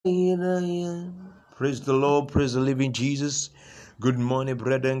Praise the Lord, praise the living Jesus. Good morning,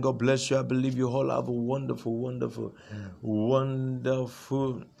 brethren. God bless you. I believe you all have a wonderful, wonderful,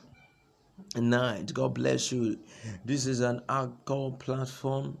 wonderful night. God bless you. This is an alcohol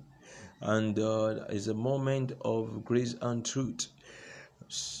platform, and it's a moment of grace and truth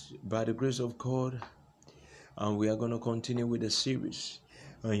by the grace of God. And we are going to continue with the series,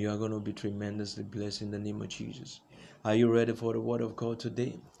 and you are going to be tremendously blessed in the name of Jesus. Are you ready for the word of God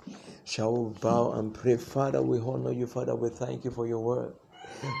today? Shall we bow and pray? Father, we honor you. Father, we thank you for your word.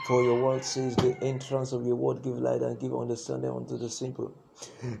 For your word says the entrance of your word give light and give understanding unto the simple.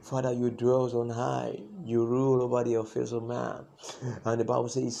 Father, you dwell on high. You rule over the affairs of man. And the Bible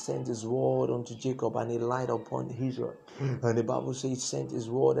says he sent his word unto Jacob and he light upon Israel. And the Bible says he sent his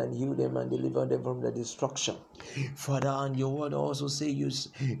word and healed them and delivered them from the destruction. Father, and your word also says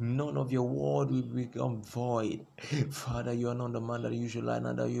none of your word will become void. Father, you are not the man that you should lie,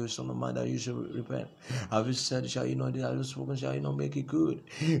 neither you are son of man that you should repent. Have you said, shall you not do? Have you spoken, shall you not make it good?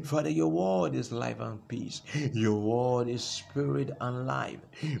 Father, your word is life and peace. Your word is spirit and life.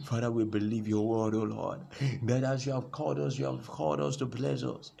 Father, we believe your word, O Lord, that as you have called us to bless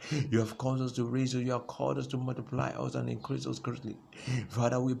us. You have called us to raise us. You have called us to multiply us and increase us greatly.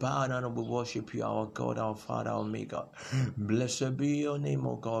 Father, we bow down and we worship you, our God, our Father, our Maker. Blessed be your name,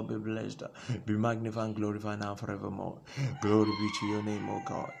 O God. Be blessed. Be magnified and glorified now forevermore. Glory be to your name, O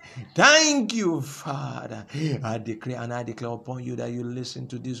God. Thank you, Father. I declare and I declare upon you that you listen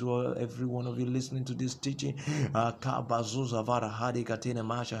to this word, every one of you listening to this teaching.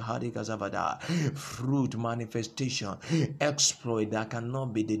 Fruit manifestation, exploit that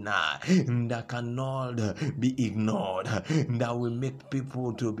cannot be denied, that cannot be ignored, that will make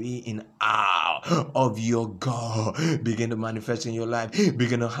people to be in awe of your God. Begin to manifest in your life.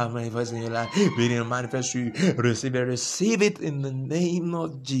 Begin to have manifest in your life. Begin to manifest you. Receive it in the name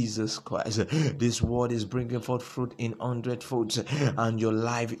of Jesus Christ. This word is bringing forth fruit in 100-fold, and your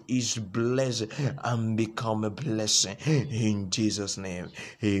life is blessed and become a blessing in Jesus' name.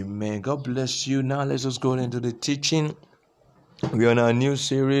 Amen. God bless you. Now let's just go into the teaching. We are on our new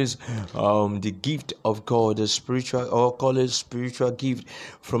series, the gift of God, the spiritual, or call it spiritual gift,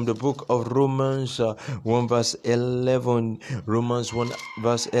 from the book of Romans 1 verse 11. Romans 1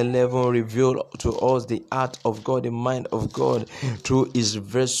 verse 11 reveal to us the heart of God, the mind of God through his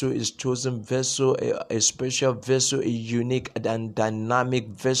vessel, his chosen vessel, a special vessel, a unique and dynamic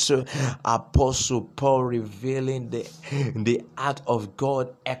vessel, Apostle Paul revealing the heart of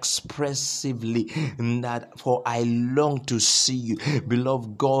God expressively, that for I long to see you.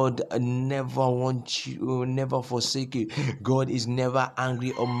 Beloved, God never wants you, never forsake you. God is never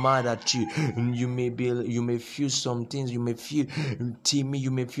angry or mad at you. You may feel some things, you may feel timid,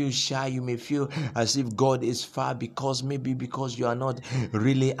 you may feel shy, you may feel as if God is far because you are not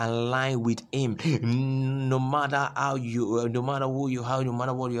really aligned with him. No matter how you, no matter who you are, no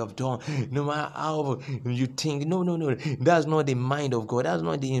matter what you have done, no matter how you think, no, that's not the mind of God. That's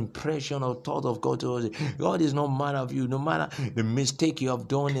not the impression or thought of God towards you. God is not mad at you, no matter the mistake you have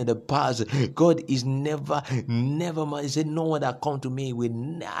done in the past. God is never mad. He said, no one that come to me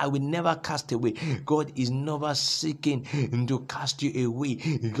I will never cast away. God is never seeking to cast you away.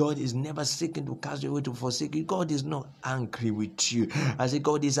 God is never seeking to cast you away, to forsake you. God is not angry with you. I say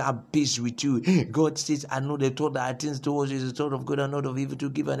God is at peace with you. God says, I know the thought that I think towards you is the thought of good and not of evil,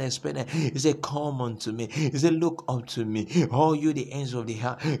 to give an expectant. He said, come unto me. He said, look up to me, all you the ends of the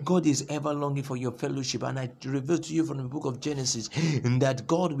earth. God is ever longing for your fellowship, and I reveal to you from the book of Genesis that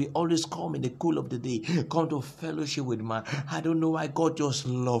God will always come in the cool of the day, come to fellowship with man. I don't know why God just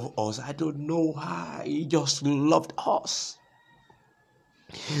loved us. I don't know why He just loved us.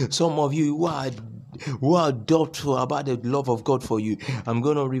 Some of you who are doubtful about the love of God for you, I'm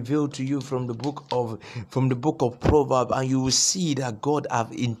going to reveal to you from the book of Proverbs, and you will see that God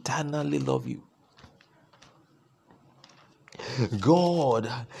have internally loved you. God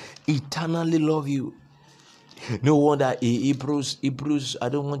eternally love you. No wonder Hebrews, I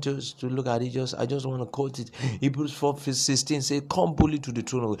don't want us to look at it, I just want to quote it. Hebrews 4:16 says, come boldly to the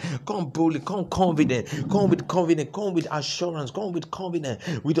throne of God. Come boldly, come confident, come with confidence, come with assurance, come with confidence,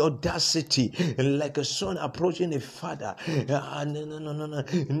 with audacity, like a son approaching a father. No.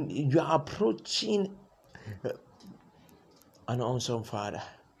 You are approaching an awesome father.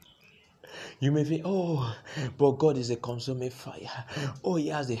 You may think, oh, but God is a consuming fire. Oh, He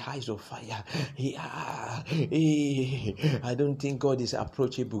has the eyes of fire. I don't think God is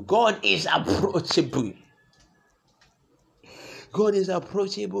approachable. God is approachable. God is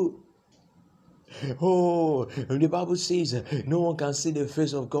approachable. Oh, the Bible says no one can see the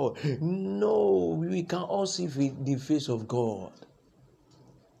face of God. No, we can all see the face of God.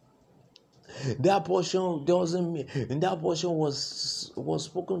 That portion doesn't mean, and that portion was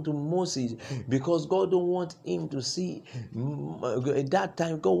spoken to Moses because God don't want him to see. At that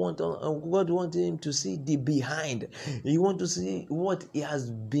time, God wanted him to see the behind. He want to see what he has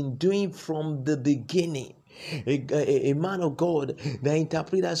been doing from the beginning. A man of God that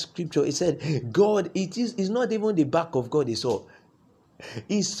interpreted that scripture, he said, God, it's not even the back of God he saw.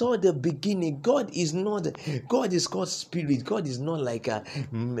 He saw the beginning. God is called spirit. God is not like a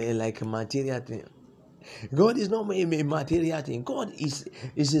material thing. God is not a material thing. God is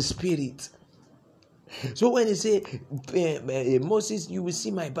a spirit. So when he say Moses, you will see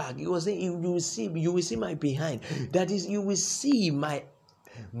my back, he was saying you will see my behind. That is, you will see my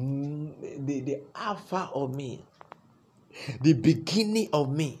the alpha of me, the beginning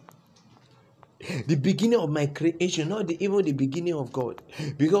of me. The beginning of my creation, not even the beginning of God.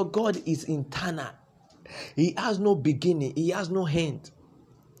 Because God is internal. He has no beginning. He has no end.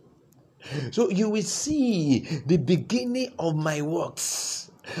 So you will see the beginning of my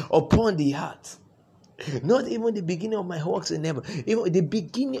works upon the heart. Not even the beginning of my works in heaven, even the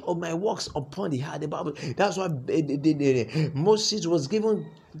beginning of my works upon the heart. The Bible. That's why Moses was given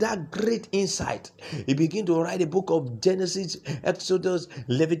that great insight. He began to write the book of Genesis, Exodus,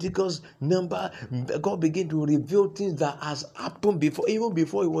 Leviticus, Number. God began to reveal things that has happened before, even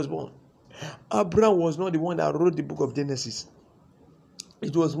before he was born. Abraham was not the one that wrote the book of Genesis.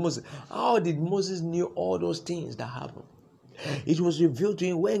 It was Moses. How did Moses knew all those things that happened? It was revealed to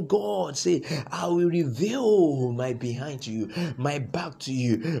him when God said, I will reveal my behind to you, my back to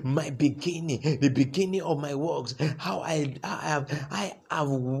you, my beginning, the beginning of my works, how I have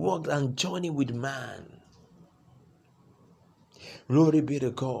walked and journeyed with man. Glory be to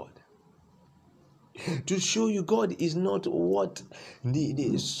God. To show you God is not what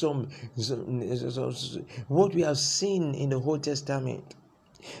what we have seen in the Old Testament.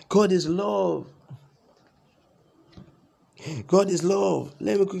 God is love. God is love.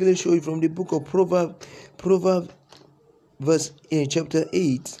 Let me quickly show you from the book of Proverbs verse chapter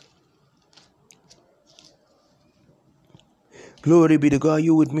 8. Glory be to God. Are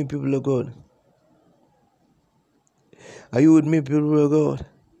you with me, people of God? Are you with me, people of God?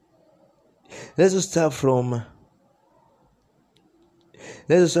 Let's start from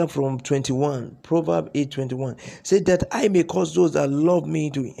 21. Proverbs 8:21. Say that I may cause those that love me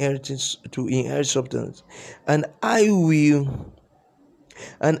to inherit substance, and I will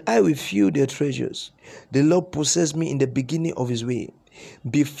fill their treasures. The Lord possessed me in the beginning of his way,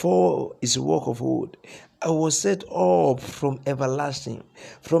 before his work of old. I was set up from everlasting,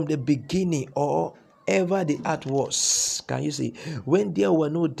 from the beginning, or ever the earth was. Can you see? When there were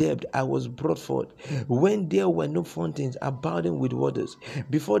no depth, I was brought forth. When there were no fountains abounding with waters,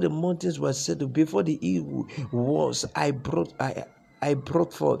 before the mountains were settled, before the evil was, I brought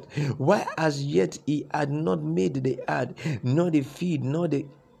forth. Why as yet he had not made the earth, nor the field, nor the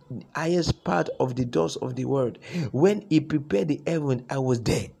highest part of the dust of the world. When he prepared the heaven, I was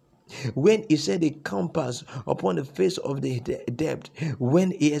there. When he set a compass upon the face of the depth,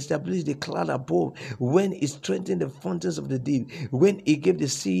 when he established the cloud above, when he strengthened the fountains of the deep, when he gave the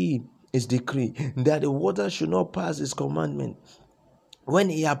sea his decree, that the water should not pass his commandment, when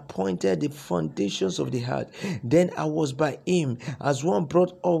he appointed the foundations of the earth, then I was by him as one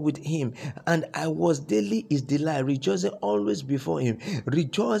brought up with him, and I was daily his delight, rejoicing always before him,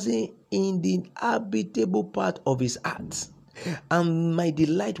 rejoicing in the habitable part of his heart. And my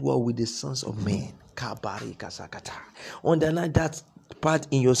delight were with the sons of men. Underline that part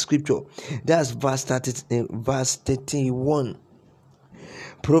in your scripture. That's verse 31.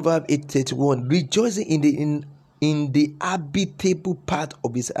 Proverbs 8:31. Rejoicing in the habitable part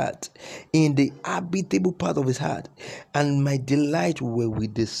of his heart. In the habitable part of his heart. And my delight were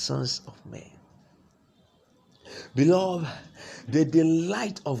with the sons of men. Beloved, the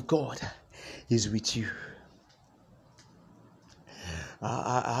delight of God is with you.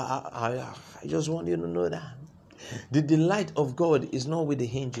 I just want you to know that the delight of God is not with the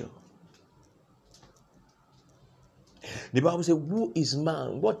angel. The Bible says, who is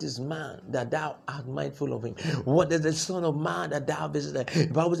man? What is man that thou art mindful of him? What is the Son of Man that thou visited?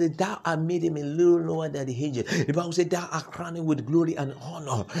 The Bible says, thou art made him a little lower than the angel. The Bible says, thou art crowned with glory and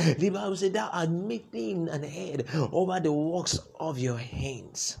honor. The Bible says, thou art making an head over the works of your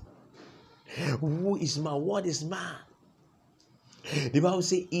hands. Who is man? What is man? The Bible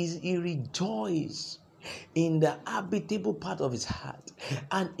says he rejoiced in the habitable part of his heart,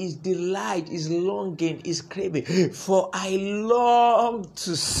 and his delight, his longing, his craving. For I long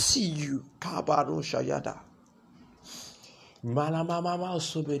to see you.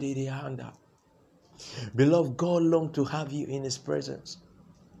 Beloved, God longs to have you in his presence.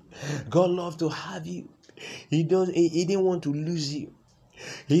 God loves to have you. He didn't want to lose you.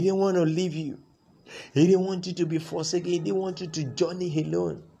 He didn't want to leave you. He didn't want you to be forsaken. He didn't want you to journey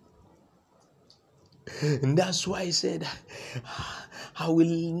alone. And that's why he said, I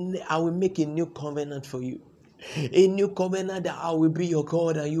will make a new covenant for you. A new covenant that I will be your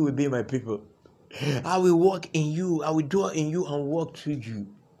God and you will be my people. I will walk in you. I will dwell in you and walk through you.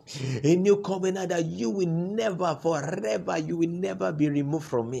 A new covenant that you will never, forever, you will never be removed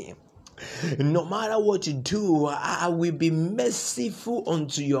from me. No matter what you do, I will be merciful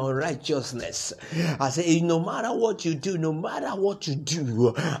unto your righteousness. I say, no matter what you do,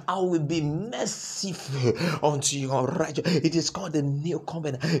 I will be merciful unto your righteousness. It is called a new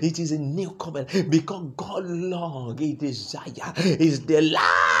covenant. It is a new covenant because God long His desire, His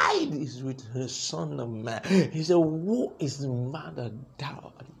delight is with the Son of Man. He said, who is the man that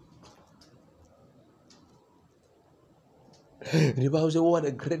died? The Bible says, what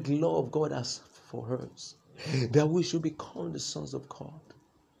a great love God has for us, that we should become the sons of God.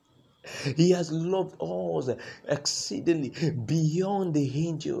 He has loved us exceedingly beyond the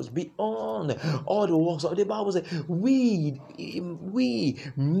angels, beyond all the works of the Bible says, we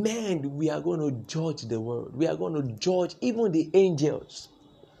men, we are going to judge the world. We are going to judge even the angels.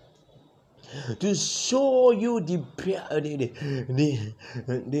 To show you the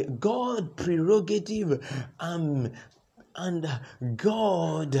God prerogative and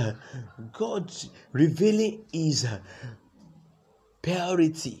God revealing His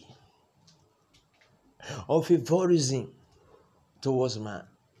priority of favorism towards man.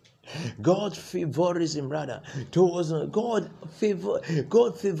 God favorism rather towards man. God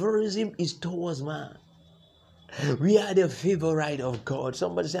favorism is towards man. We are the favorite of God.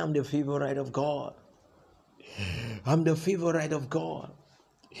 Somebody say, I'm the favorite of God. I'm the favorite of God.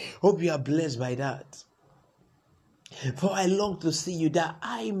 Hope you are blessed by that. For I long to see you that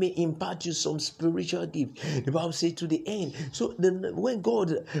I may impart you some spiritual gift. The Bible says to the end. So when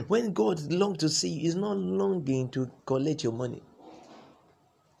God longs to see you, He's not longing to collect your money.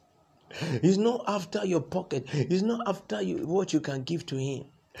 He's not after your pocket. He's not after you what you can give to Him.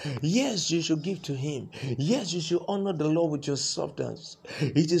 Yes, you should give to Him. Yes, you should honor the Lord with your substance.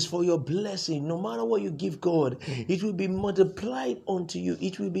 It is for your blessing. No matter what you give God, it will be multiplied unto you.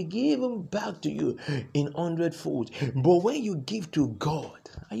 It will be given back to you in 100-fold. But when you give to God,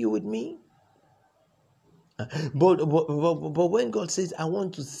 are you with me? But when God says, I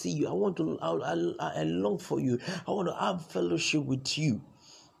want to see you, I long for you, I want to have fellowship with you.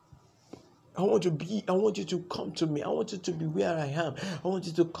 I want you to come to me. I want you to be where I am. I want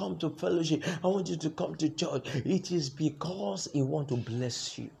you to come to fellowship. I want you to come to church. It is because He wants to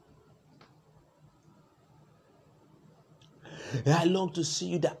bless you. I long to see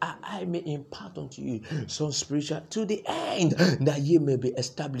you that I may impart unto you some spiritual to the end that ye may be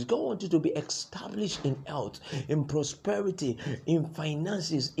established. God wants you to be established in health, in prosperity, in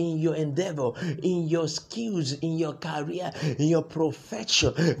finances, in your endeavor, in your skills, in your career, in your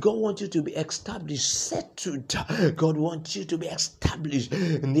profession. God wants you to be established, settled. God wants you to be established.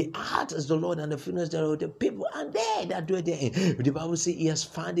 In the heart is the Lord and the fullness thereof, the people and they that dwell therein. The Bible says He has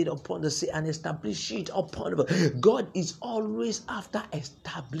founded upon the sea and established it upon the earth. God is always after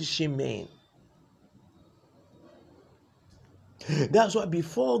establishing men. That's why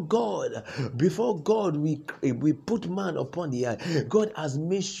before God, we put man upon the earth. God has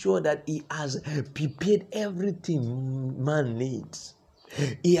made sure that He has prepared everything man needs.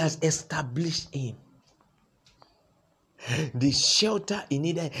 He has established him. The shelter he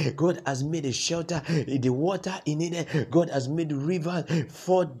needed, God has made a shelter. The water he needed, God has made rivers,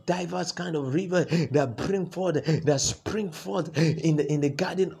 for diverse kind of rivers that spring forth in the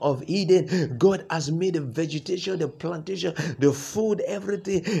Garden of Eden. God has made the vegetation, the plantation, the food,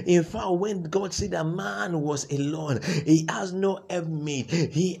 everything. In fact, when God said that man was alone, he has no helpmate.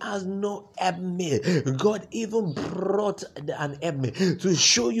 He has no helpmate. God even brought an helpmate to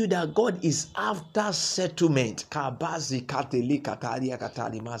show you that God is after settlement.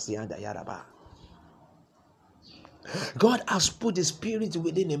 God has put the spirit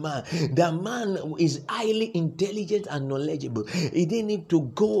within a man. The man is highly intelligent and knowledgeable. He didn't need to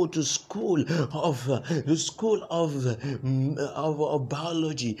go to school of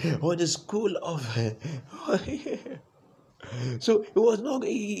biology or the school of so it was not.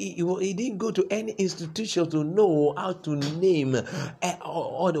 He didn't go to any institution to know how to name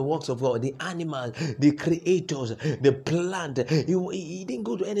all the works of God, the animals, the creators, the plant. He didn't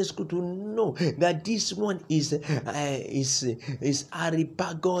go to any school to know that this one is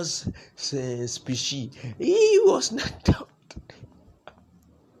Areopagus species. He was not taught.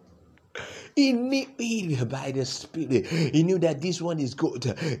 He knew it by the Spirit. He knew that this one is goat,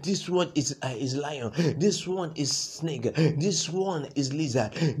 this one is lion, this one is snake, this one is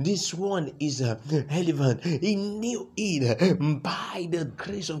lizard, this one is elephant. He knew it by the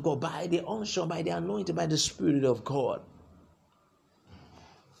grace of God, by the unction, by the anointing, by the Spirit of God.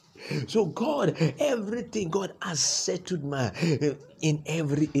 So God, everything God has settled man in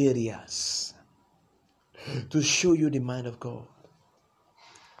every areas to show you the mind of God,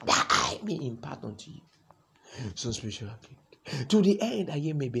 that I may impart unto you some spiritual gift, to the end that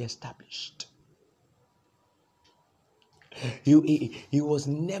ye may be established. He was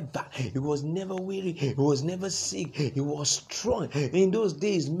never weary, he was never sick, he was strong. In those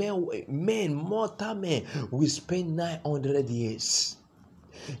days, mortal men, we spent 900 years.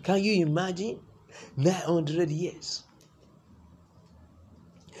 Can you imagine 900 years?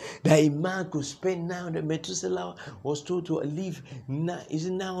 That a man could spend 900. Methuselah was told to live, is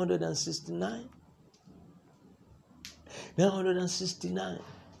it 969? 969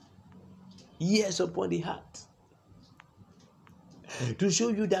 years upon the heart. To show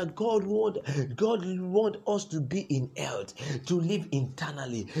you that God want us to be in health, to live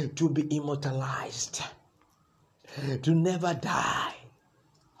eternally, to be immortalized, to never die.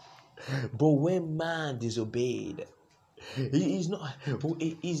 But when man disobeyed, is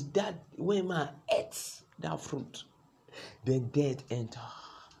that when man ate that fruit, then death entered.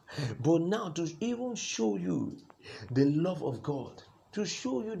 But now to even show you the love of God, to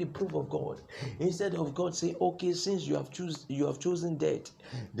show you the proof of God, instead of God saying, okay, since you have chosen death,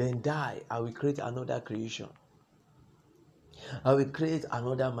 then die, I will create another creation. I will create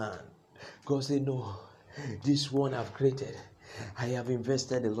another man. God said, no, this one I've created, I have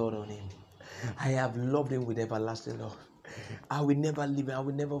invested a lot on him. I have loved him with everlasting love. I will never leave him. I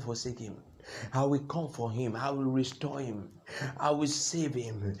will never forsake him. I will come for him. I will restore him. I will save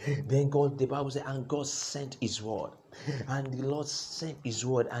him. Then God, the Bible says, and God sent his word. And the Lord sent his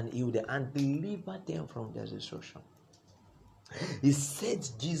word and healed them and delivered them from their destruction. He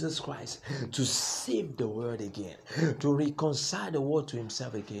sent Jesus Christ to save the world again, to reconcile the world to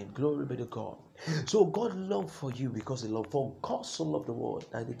himself again. Glory be to God. So God loved for you because he loved. For God so loved the world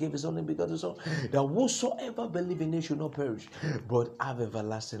that he gave his only begotten Son, that whosoever believe in him should not perish, but have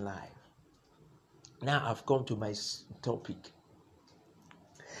everlasting life. Now I've come to my topic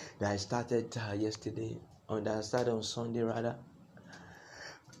that I started yesterday, or that I started on Sunday rather.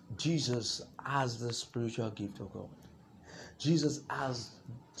 Jesus has the spiritual gift of God. Jesus has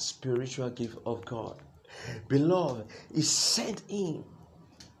spiritual gift of God. Beloved, he sent him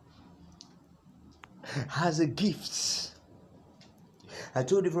as a gift. I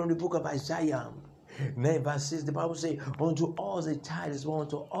told you from the book of Isaiah 9 verse 6, the Bible says, unto us a child is born,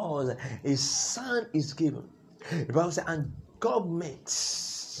 unto us a son is given. The Bible says, and government,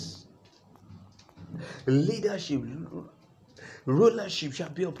 leadership, rulership shall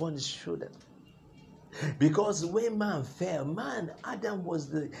be upon his shoulder. Because when man fell, Adam was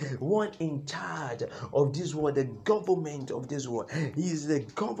the one in charge of this world, the government of this world. He is the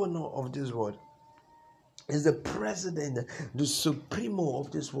governor of this world. He is the president, the supremo of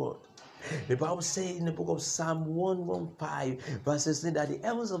this world. The Bible says in the book of Psalm 115, verse 16, that the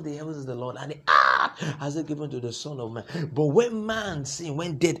heavens of the heavens is the Lord, and the earth has it given to the Son of Man. But when man sinned,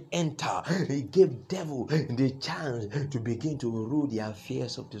 when death entered, he gave devil the chance to begin to rule the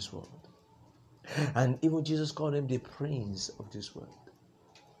affairs of this world. And even Jesus called him the prince of this world.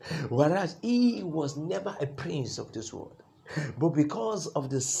 Whereas he was never a prince of this world. But because of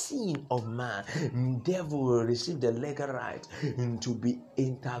the sin of man, devil will receive the legal right to be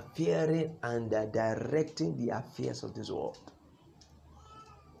interfering and directing the affairs of this world.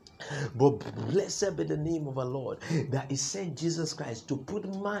 But blessed be the name of our Lord, that he sent Jesus Christ to put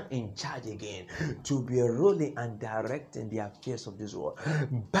man in charge again, to be ruling and directing the affairs of this world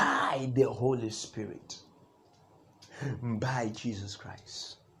by the Holy Spirit, by Jesus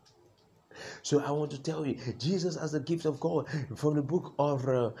Christ. So I want to tell you, Jesus as the gift of God, from the book of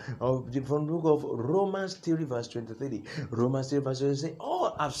Romans 3 verse 23. Romans 3 verse 23 says,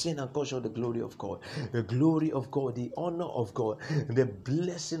 all have sinned and come short of the glory of God. The glory of God, the honor of God, the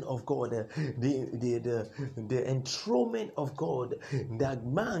blessing of God, the enthronement of God, that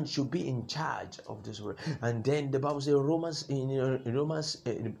man should be in charge of this world. And then the Bible says in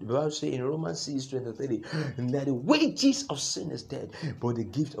Romans 6 23, that the wages of sin is death, but the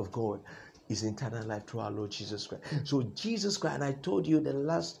gift of God is eternal life through our Lord Jesus Christ. So Jesus Christ, and I told you the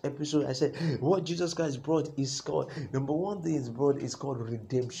last episode, I said what Jesus Christ brought is called, number one thing is brought is called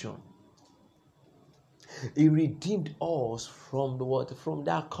redemption. He redeemed us from the what? From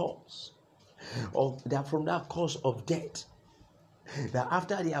that cause of death. That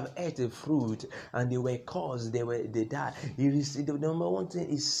after they have ate the fruit and they were caused, they died. He received the number one thing,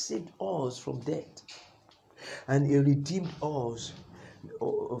 he saved us from death. And he redeemed us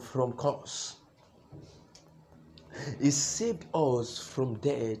from curse. He saved us from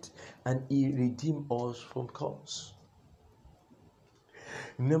death and he redeemed us from curse.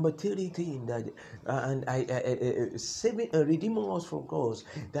 Number 33, that saving and redeeming us from curse.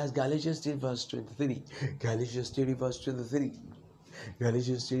 That's Galatians 3 verse 23. Galatians 3 verse 23.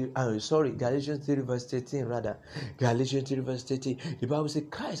 Galatians 3 verse 13 rather. Galatians 3 verse 13. The Bible says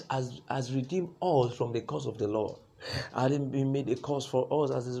Christ has redeemed us from the curse of the law. Hadn't been made a curse for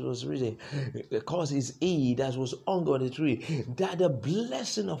us, as it was written. The curse is he that was hung on the tree. That the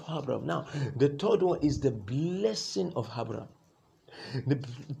blessing of Abraham. Now, the third one is the blessing of Abraham. The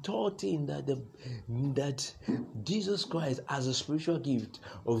third thing that Jesus Christ, as a spiritual gift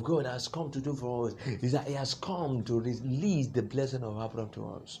of God, has come to do for us is that he has come to release the blessing of Abraham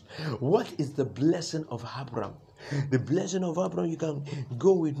to us. What is the blessing of Abraham? The blessing of Abraham, you can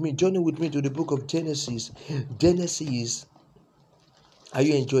go with me, journey with me to the book of Genesis. Genesis. Are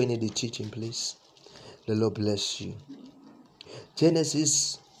you enjoying the teaching, please? The Lord bless you.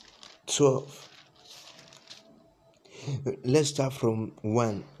 Genesis 12. Let's start from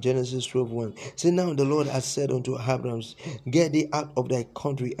 1. Genesis 12:1. Say, now the Lord has said unto Abraham, get thee out of thy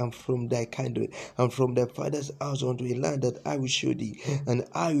country and from thy kindred and from thy father's house unto a land that I will show thee, and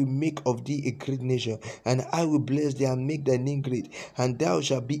I will make of thee a great nation, and I will bless thee and make thy name great, and thou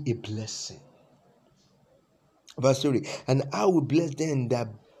shalt be a blessing. Verse 3. And I will bless them that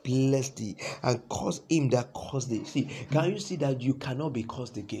bless thee, and curse him that curse thee. See, can you see that you cannot be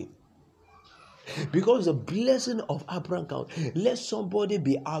cursed again? Because the blessing of Abraham counts. Let somebody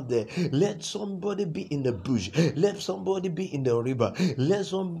be out there. Let somebody be in the bush. Let somebody be in the river. Let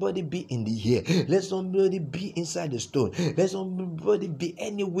somebody be in the air. Let somebody be inside the stone. Let somebody be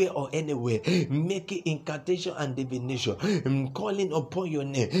anywhere or anywhere. Making incantation and divination. Calling upon your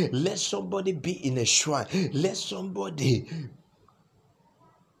name. Let somebody be in a shrine. Let somebody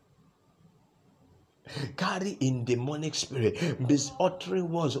carry in demonic spirit, be uttering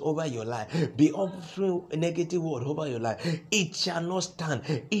words over your life, be uttering negative word over your life. It shall not stand,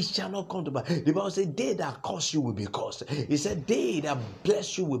 it shall not come to pass. The Bible says, they that curse you will be cursed. He said, they that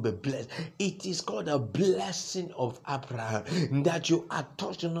bless you will be blessed. It is called a blessing of Abraham, that you are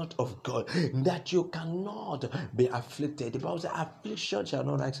touched not of God, that you cannot be afflicted. The Bible says, affliction shall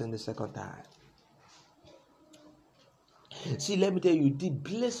not rise in the second time. See, let me tell you, the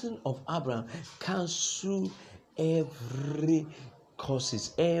blessing of Abraham cancel every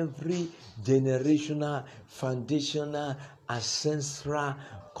curses, every generational, foundational, ancestral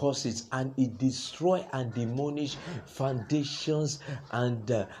curses, and it destroy and demolish foundations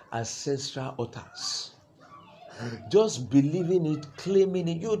and ancestral altars. Just believing it, claiming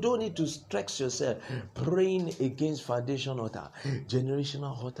it. You don't need to stress yourself praying against foundation altar,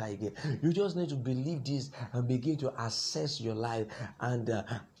 generational altar again. You just need to believe this and begin to assess your life and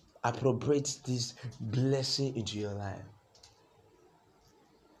appropriate this blessing into your life.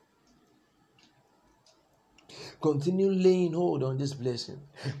 Continue laying hold on this blessing.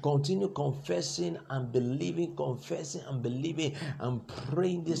 Continue confessing and believing, and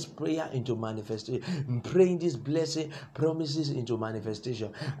praying this prayer into manifestation. Praying this blessing promises into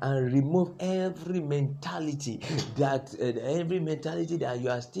manifestation, and remove every mentality that you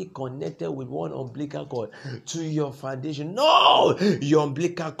are still connected with one umbilical cord to your foundation. No, your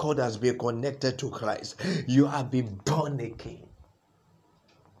umbilical cord has been connected to Christ. You have been born again.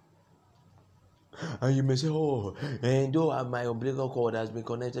 And you may say, oh, and though my umbilical cord has been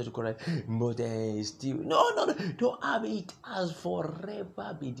connected to Christ, but still, no, don't have it as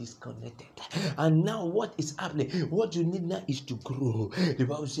forever be disconnected. And now what is happening? What you need now is to grow. The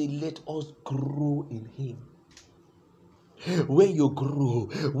Bible says, let us grow in Him. When you grow,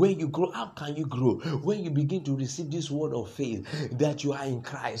 how can you grow? When you begin to receive this word of faith that you are in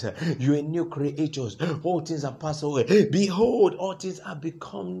Christ, you are new creatures. All things are passed away. Behold, all things have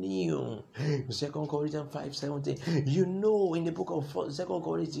become new. 2 Corinthians 5:17. You know in the book of 2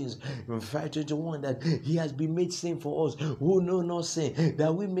 Corinthians 5:21 that He has been made sin for us who know not sin,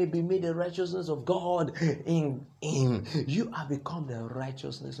 that we may be made the righteousness of God in Him. You have become the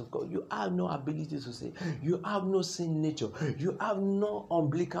righteousness of God. You have no ability to sin. You have no sin nature. You have no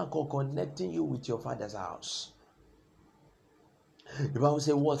umbilical cord connecting you with your Father's house. The Bible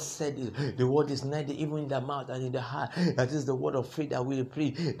says, what said is, the word is neither even in the mouth and in the heart. That is the word of faith that we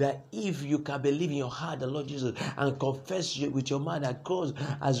pray. That if you can believe in your heart the Lord Jesus and confess with your mouth that God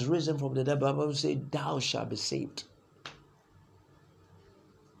has risen from the dead, the Bible says, thou shalt be saved.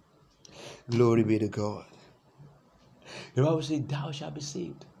 Glory be to God. The Bible says, thou shalt be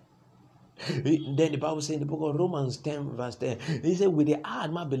saved. Then the Bible says in the book of Romans 10, verse 10, he said, with the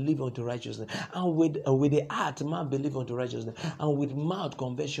heart man believe unto righteousness, and with the heart man believe unto righteousness, and with mouth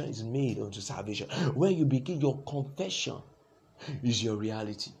confession is made unto salvation. When you begin, your confession is your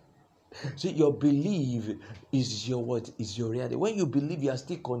reality. See, your belief is your what? Is your reality. When you believe, you are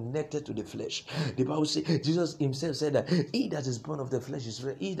still connected to the flesh. The Bible says, Jesus himself said that he that is born of the flesh is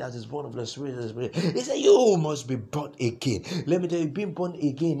flesh, he that is born of the spirit is spirit. He said, you must be born again. Let me tell you, being born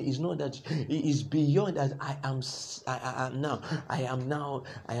again is not that, it is beyond that I am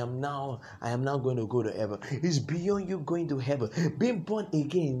now going to go to heaven. It's beyond you going to heaven. Being born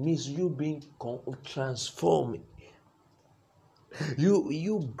again means you being transformed.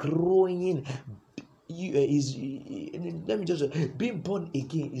 You growing. Let me just being born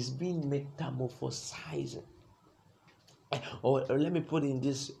again is being metamorphosizing. Or let me put in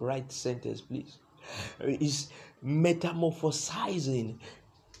this right sentence, please. Is metamorphosizing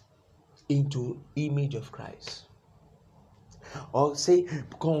into image of Christ. Or say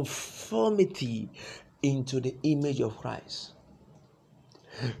conformity into the image of Christ.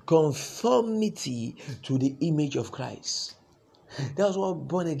 Conformity to the image of Christ. That's what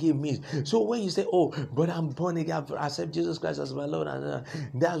born again means. So when you say, oh, but I'm born again, I accept Jesus Christ as my Lord, and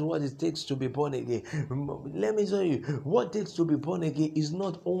that's what it takes to be born again. Let me tell you, what it takes to be born again is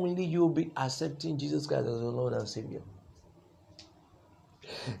not only you be accepting Jesus Christ as your Lord and Savior.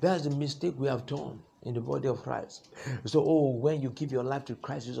 That's the mistake we have done in the body of Christ. So, when you give your life to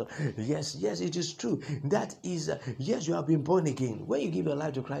Christ Jesus, yes, it is true. That is, yes, you have been born again. When you give your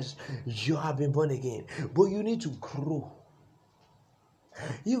life to Christ, you have been born again. But you need to grow.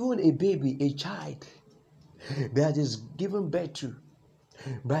 Even a baby, a child that is given birth to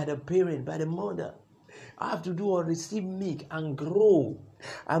by the parent, by the mother, have to do or receive milk and grow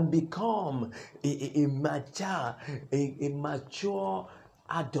and become a mature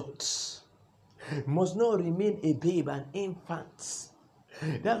adult. Must not remain a babe, an infant.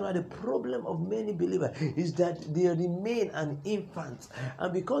 That's why the problem of many believers is that they remain an infant.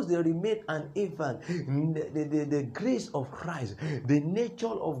 And because they remain an infant, the grace of Christ, the nature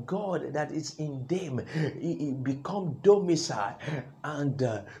of God that is in them, it become domicile and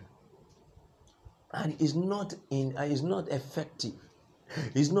is not effective.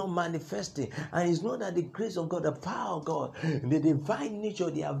 It's not manifesting, and it's not that the grace of God, the power of God, the divine nature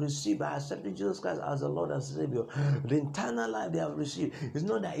they have received by accepting Jesus Christ as the Lord and Savior, the internal life they have received. It's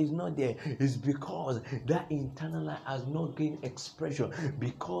not that it's not there. It's because that internal life has not gained expression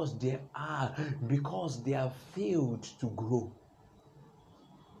because they have failed to grow.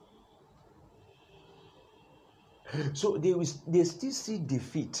 So they still see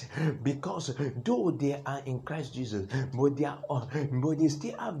defeat because though they are in Christ Jesus, but they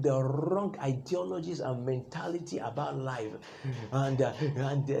still have the wrong ideologies and mentality about life, and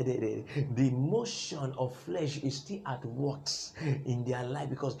the motion of flesh is still at work in their life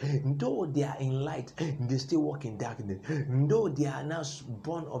because though they are in light, they still walk in darkness. Though they are now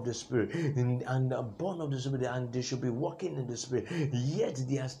born of the Spirit and born of the Spirit, and they should be walking in the Spirit, yet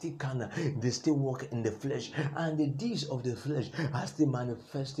they are still carnal. They still walk in the flesh, and the deeds of the flesh are still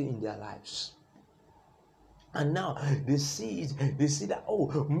manifesting in their lives. And now they see that,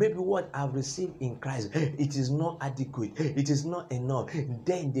 maybe what I've received in Christ, it is not adequate, it is not enough.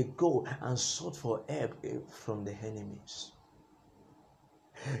 Then they go and sought for help from the enemies.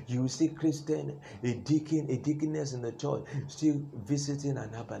 You will see Christian, a deacon, a deaconess in the church still visiting an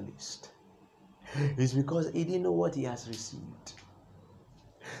herbalist. It's because he didn't know what he has received.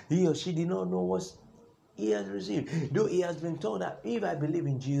 He or she did not know what he has received. Though he has been told that if I believe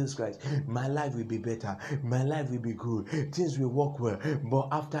in Jesus Christ, my life will be better, my life will be good, things will work well. But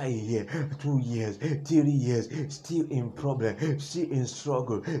after a year, 2 years, 3 years, still in problem, still in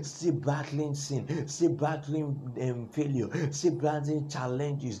struggle, still battling sin, still battling failure, still battling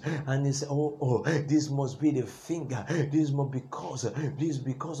challenges, and they say, this must be the finger, this must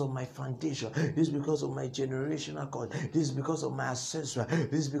because of my foundation, this is because of my generational cause, this is because of my ancestral,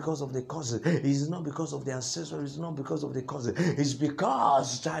 this is because of the causes. It is not because of the ancestral, it's not because of the causes. It's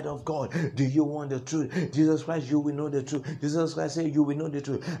because, child of God, do you want the truth? Jesus Christ, you will know the truth. Jesus Christ said, you will know the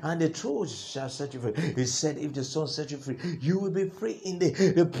truth, and the truth shall set you free. He said, if the Son set you free, you will be free indeed.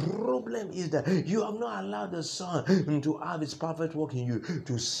 The problem is that you have not allowed the Son to have his perfect work in you,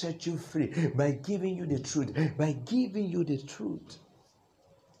 to set you free by giving you the truth. By giving you the truth.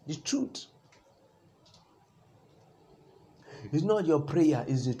 The truth. It's not your prayer,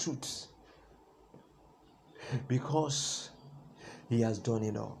 it's the truth. Because he has done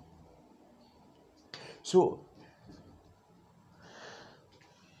it all. So,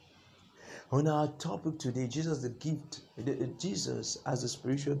 On our topic today, Jesus, Jesus as a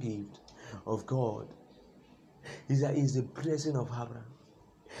spiritual gift of God, is the blessing of Abraham.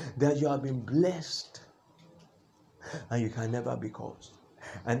 That you have been blessed and you can never be cursed.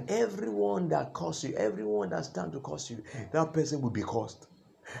 And everyone that curses you, everyone that stands to curse you, that person will be cursed.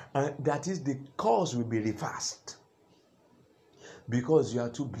 And that is, the curse will be reversed. Because you are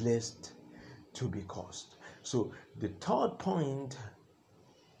too blessed to be cursed. So the third point,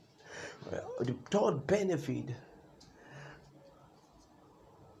 the third benefit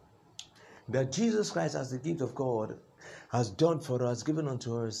that Jesus Christ as the gift of God has done for us, given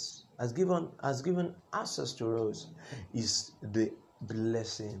unto us, has given access to us, is the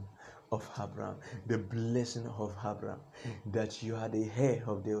blessing of Abraham. The blessing of Abraham, that you are the heir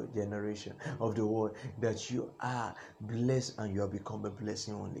of the generation of the world, that you are blessed and you have become a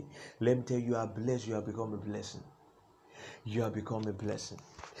blessing only. Let me tell you, you are blessed, you have become a blessing. You have become a blessing.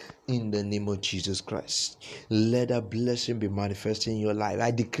 In the name of Jesus Christ, let that blessing be manifested in your life.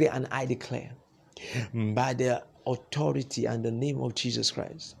 I decree and I declare, by the authority and the name of Jesus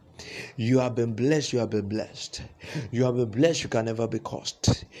Christ, you have been blessed, you have been blessed. You have been blessed, you can never be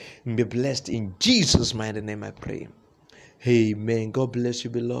cursed. Be blessed in Jesus' mighty name, I pray. Amen. God bless you,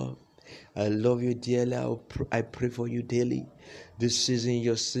 beloved. I love you dearly. I pray for you daily. This season,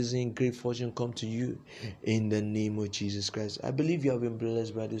 your season, great fortune come to you in the name of Jesus Christ. I believe you have been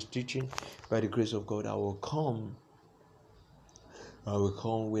blessed by this teaching. By the grace of God, I will come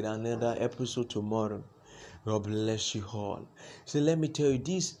with another episode tomorrow. God bless you all. So let me tell you,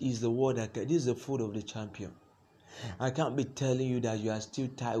 this is the word. This is the food of the champion. I can't be telling you that you are still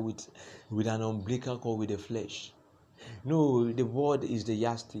tied with an umbilical cord with the flesh. No, the word is the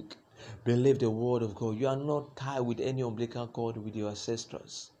yardstick. Believe the word of God. You are not tied with any umbilical cord with your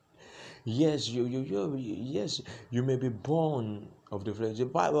ancestors. Yes, you may be born of the flesh. The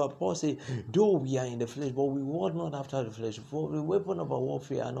Bible, Paul says, though we are in the flesh, but we war not after the flesh. For the weapon of our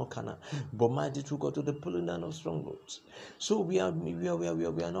warfare are not carnal, but mighty through God to the pulling down of strongholds. So we are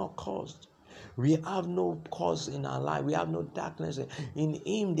not caused. We have no cause in our life. We have no darkness. In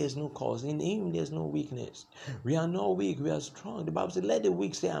Him there's no cause. In Him there's no weakness. We are not weak. We are strong. The Bible says, let the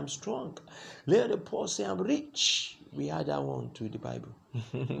weak say, I'm strong. Let the poor say, I'm rich. We add that one to the Bible.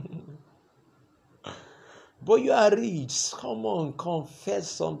 But you are rich. Come on, confess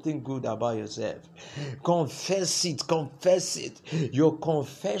something good about yourself. Confess it. Confess it. Your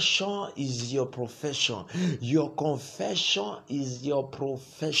confession is your profession. Your confession is your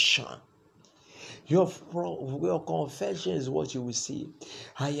profession. Your confession is what you will see.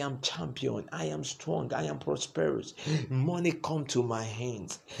 I am champion. I am strong. I am prosperous. Money come to my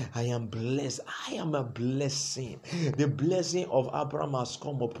hands. I am blessed. I am a blessing. The blessing of Abraham has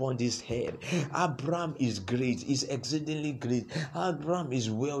come upon this head. Abraham is great. Is exceedingly great. Abraham is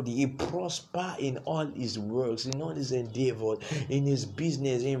wealthy. He prospers in all his works, in all his endeavors, in his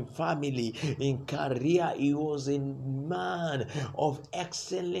business, in family, in career. He was a man of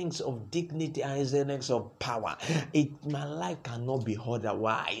excellence, of dignity, and of power. My life cannot be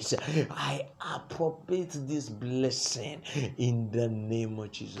otherwise. I appropriate this blessing in the name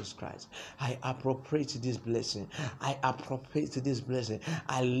of Jesus Christ. I appropriate this blessing. I appropriate this blessing.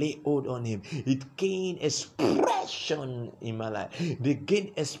 I lay hold on Him. It gain expression in my life. They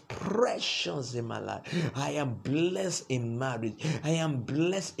gain expressions in my life. I am blessed in marriage. I am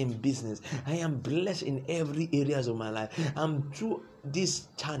blessed in business. I am blessed in every areas of my life. I'm through these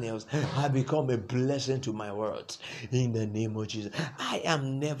channels have become a blessing to my world in the name of Jesus. I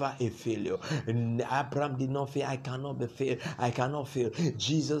am never a failure. Abraham did not fail. I cannot be failed. I cannot fail.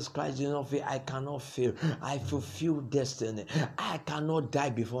 Jesus Christ did not fail. I cannot fail. I fulfill destiny. I cannot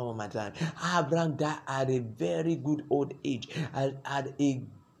die before my time. Abraham died at a very good old age.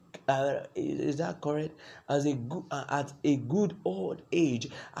 Is that correct? At a good old age,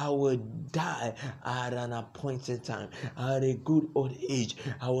 I will die at an appointed time. At a good old age,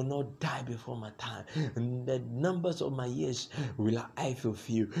 I will not die before my time. And the numbers of my years will I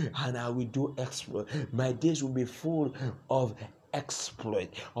fulfill, and I will do exploit. My days will be full of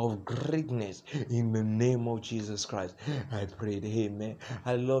exploit, of greatness in the name of Jesus Christ. I pray. Amen.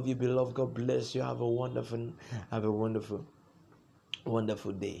 I love you, beloved. God bless you. Have a wonderful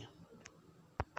day.